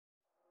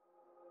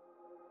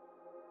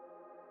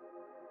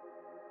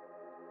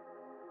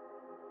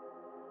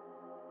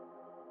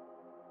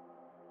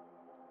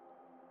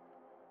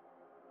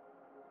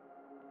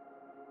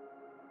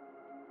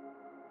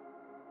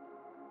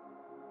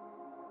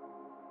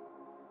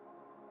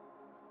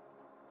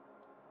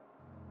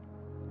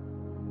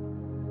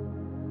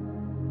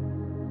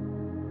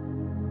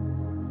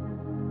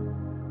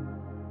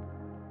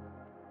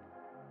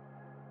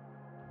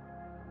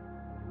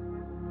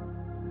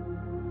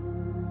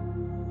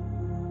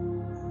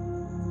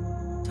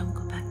Don't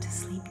go back to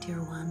sleep,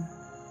 dear one.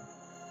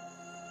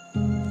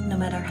 No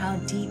matter how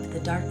deep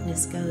the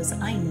darkness goes,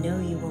 I know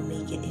you will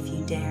make it if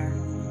you dare.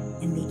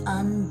 In the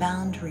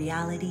unbound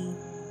reality,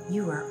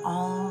 you are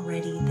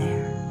already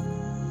there.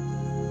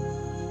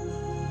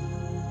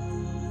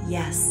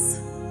 Yes,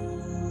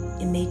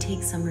 it may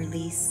take some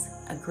release,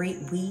 a great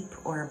weep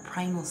or a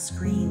primal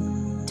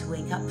scream to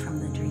wake up from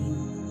the dream.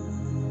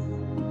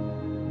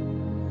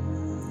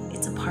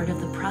 It's a part of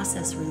the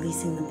process,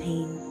 releasing the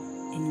pain,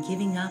 and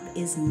giving up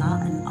is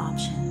not an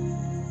option.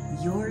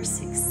 Your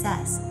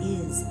success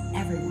is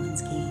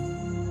everyone's gain.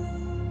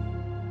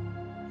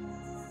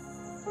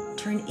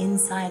 Turn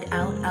inside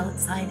out,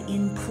 outside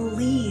in.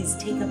 Please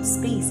take up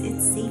space.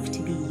 It's safe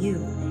to be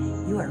you.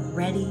 You are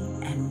ready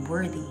and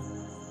worthy.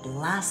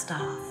 Blast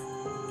off.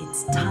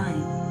 It's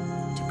time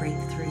to break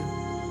through.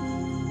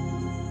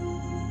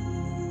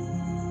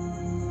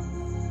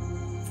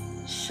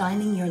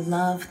 Shining your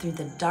love through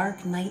the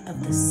dark night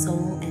of the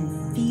soul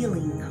and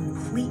feeling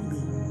completely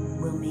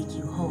will make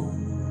you whole.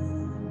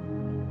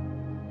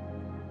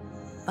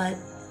 But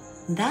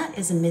that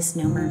is a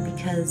misnomer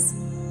because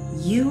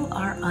you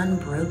are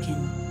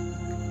unbroken.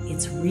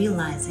 It's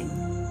realizing,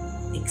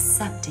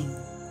 accepting,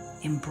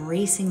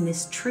 embracing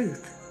this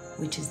truth,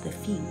 which is the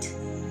feat.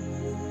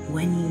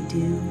 When you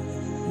do,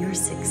 your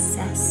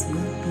success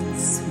will be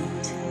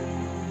sweet.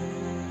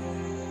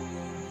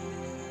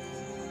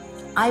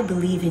 I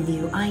believe in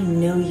you. I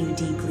know you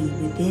deeply,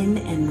 within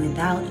and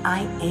without.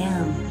 I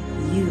am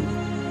you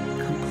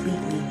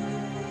completely.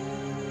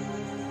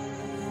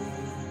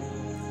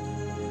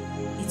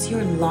 It's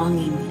your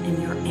longing and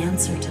your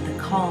answer to the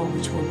call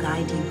which will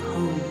guide you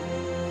home.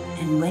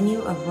 And when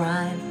you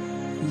arrive,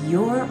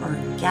 your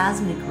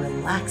orgasmic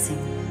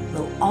relaxing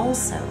will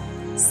also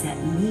set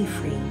me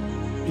free,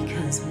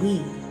 because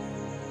we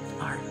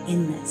are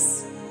in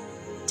this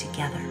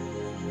together.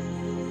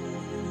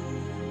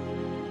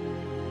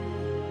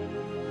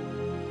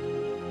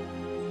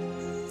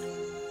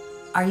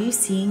 Are you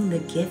seeing the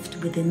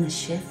gift within the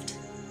shift?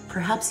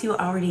 Perhaps you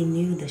already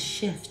knew the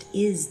shift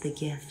is the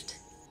gift.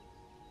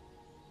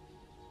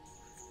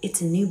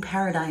 It's a new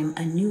paradigm,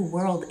 a new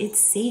world. It's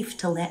safe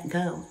to let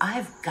go.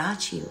 I've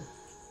got you.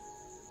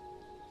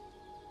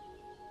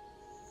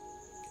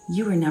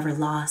 You were never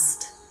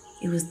lost.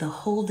 It was the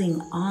holding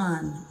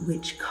on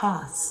which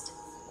cost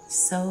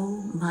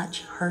so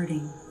much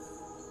hurting.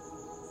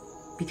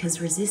 Because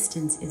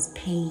resistance is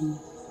pain,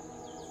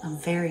 a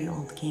very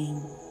old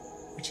game,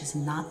 which is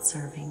not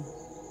serving.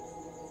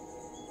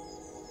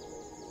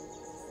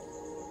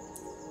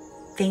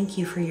 Thank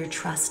you for your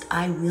trust.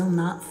 I will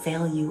not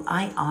fail you.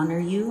 I honor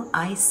you.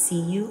 I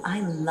see you. I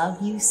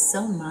love you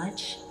so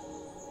much.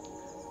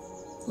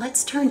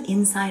 Let's turn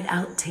inside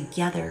out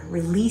together.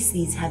 Release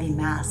these heavy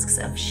masks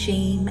of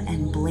shame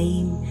and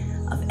blame,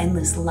 of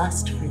endless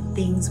lust for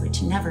things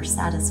which never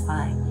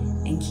satisfy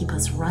and keep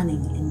us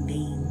running in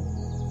vain.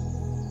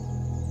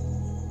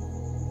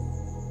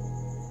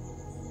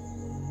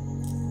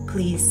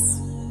 Please,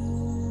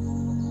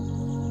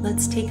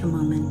 let's take a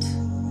moment,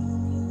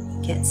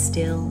 get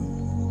still,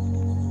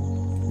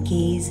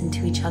 gaze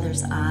into each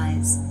other's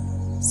eyes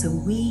so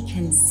we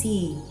can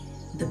see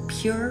the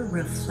pure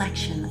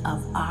reflection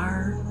of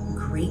our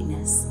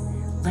greatness.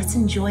 Let's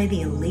enjoy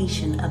the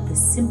elation of the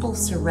simple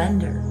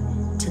surrender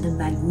to the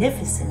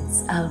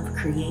magnificence of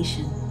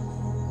creation.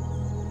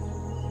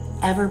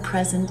 Ever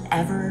present,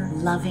 ever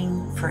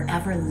loving,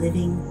 forever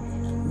living,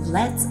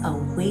 let's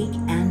awake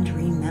and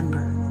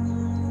remember.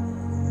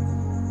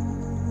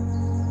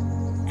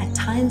 At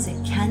times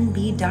it can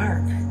be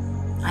dark,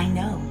 I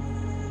know.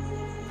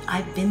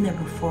 I've been there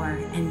before,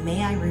 and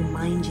may I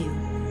remind you,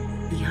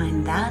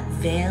 behind that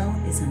veil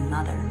is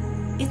another.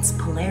 It's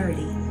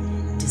polarity,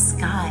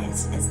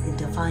 disguised as the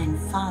divine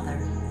Father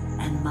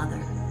and Mother.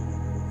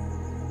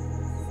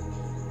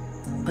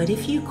 But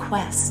if you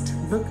quest,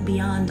 look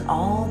beyond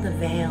all the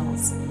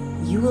veils,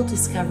 you will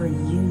discover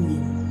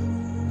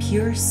union,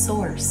 pure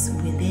source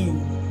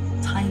within,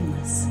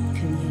 timeless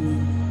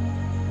communion.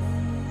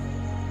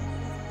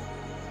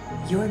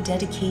 Your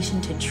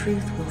dedication to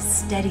truth will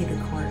steady the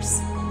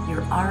course.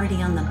 You're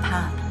already on the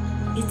path.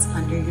 It's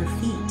under your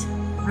feet,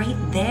 right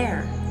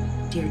there,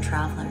 dear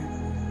traveler.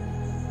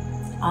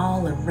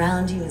 All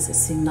around you is a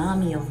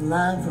tsunami of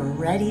love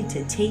ready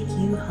to take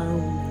you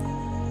home.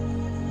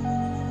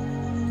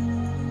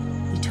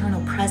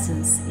 Eternal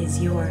presence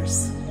is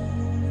yours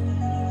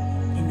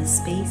in the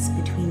space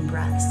between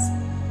breaths,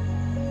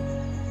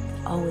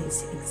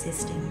 always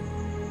existing.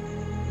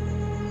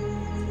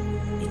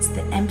 It's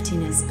the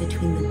emptiness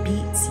between the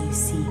beats you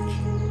seek.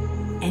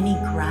 Any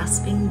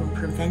grasping will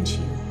prevent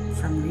you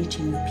from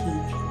reaching the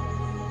peak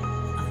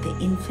of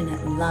the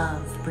infinite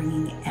love,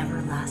 bringing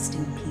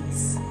everlasting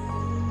peace.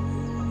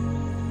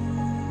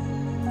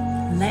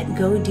 Let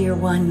go, dear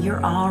one,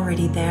 you're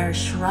already there.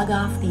 Shrug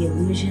off the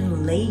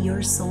illusion, lay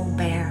your soul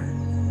bare.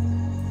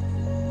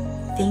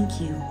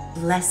 Thank you,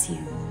 bless you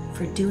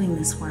for doing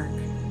this work.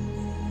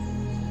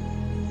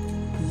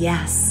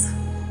 Yes,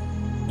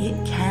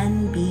 it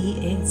can be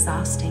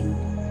exhausting,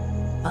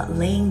 but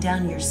laying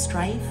down your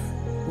strife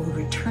will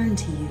return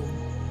to you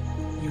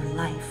your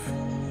life.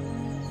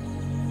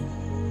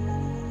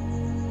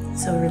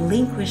 So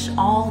relinquish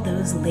all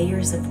those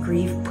layers of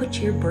grief, put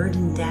your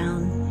burden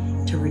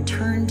down to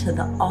return to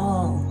the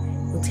all.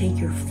 Will take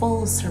your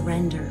full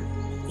surrender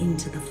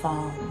into the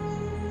fall.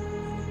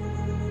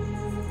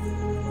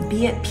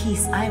 Be at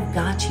peace, I've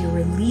got you.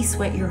 Release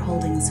what you're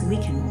holding so we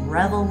can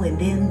revel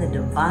within the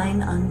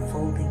divine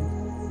unfolding.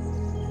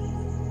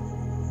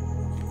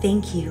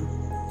 Thank you.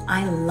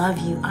 I love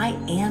you. I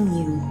am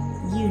you.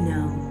 You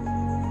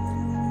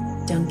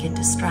know. Don't get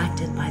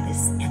distracted by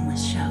this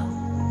endless show.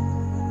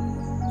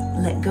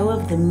 Let go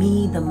of the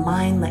me, the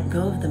mind, let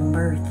go of the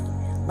mirth.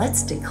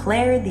 Let's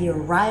declare the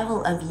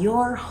arrival of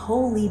your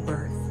holy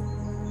birth.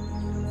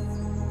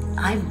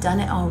 I've done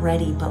it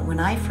already, but when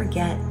I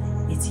forget,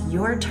 it's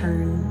your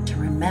turn to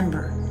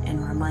remember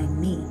and remind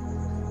me,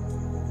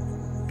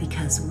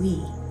 because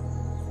we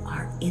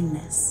are in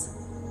this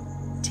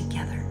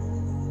together.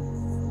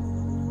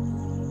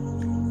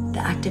 The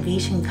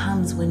activation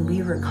comes when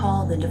we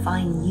recall the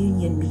divine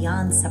union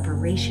beyond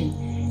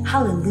separation.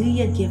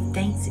 Hallelujah, give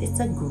thanks, it's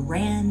a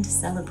grand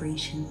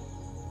celebration.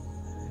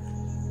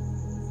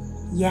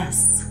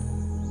 Yes,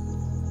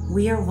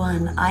 we are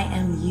one, I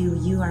am you,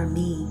 you are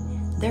me.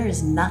 There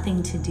is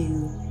nothing to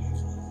do.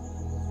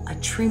 A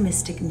true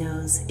mystic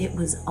knows it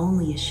was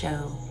only a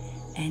show,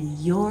 and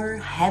your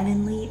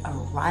heavenly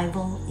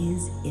arrival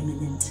is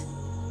imminent.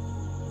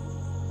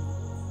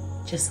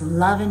 Just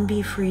love and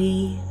be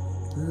free,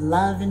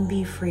 love and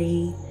be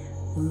free,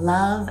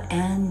 love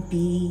and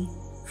be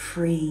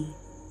free.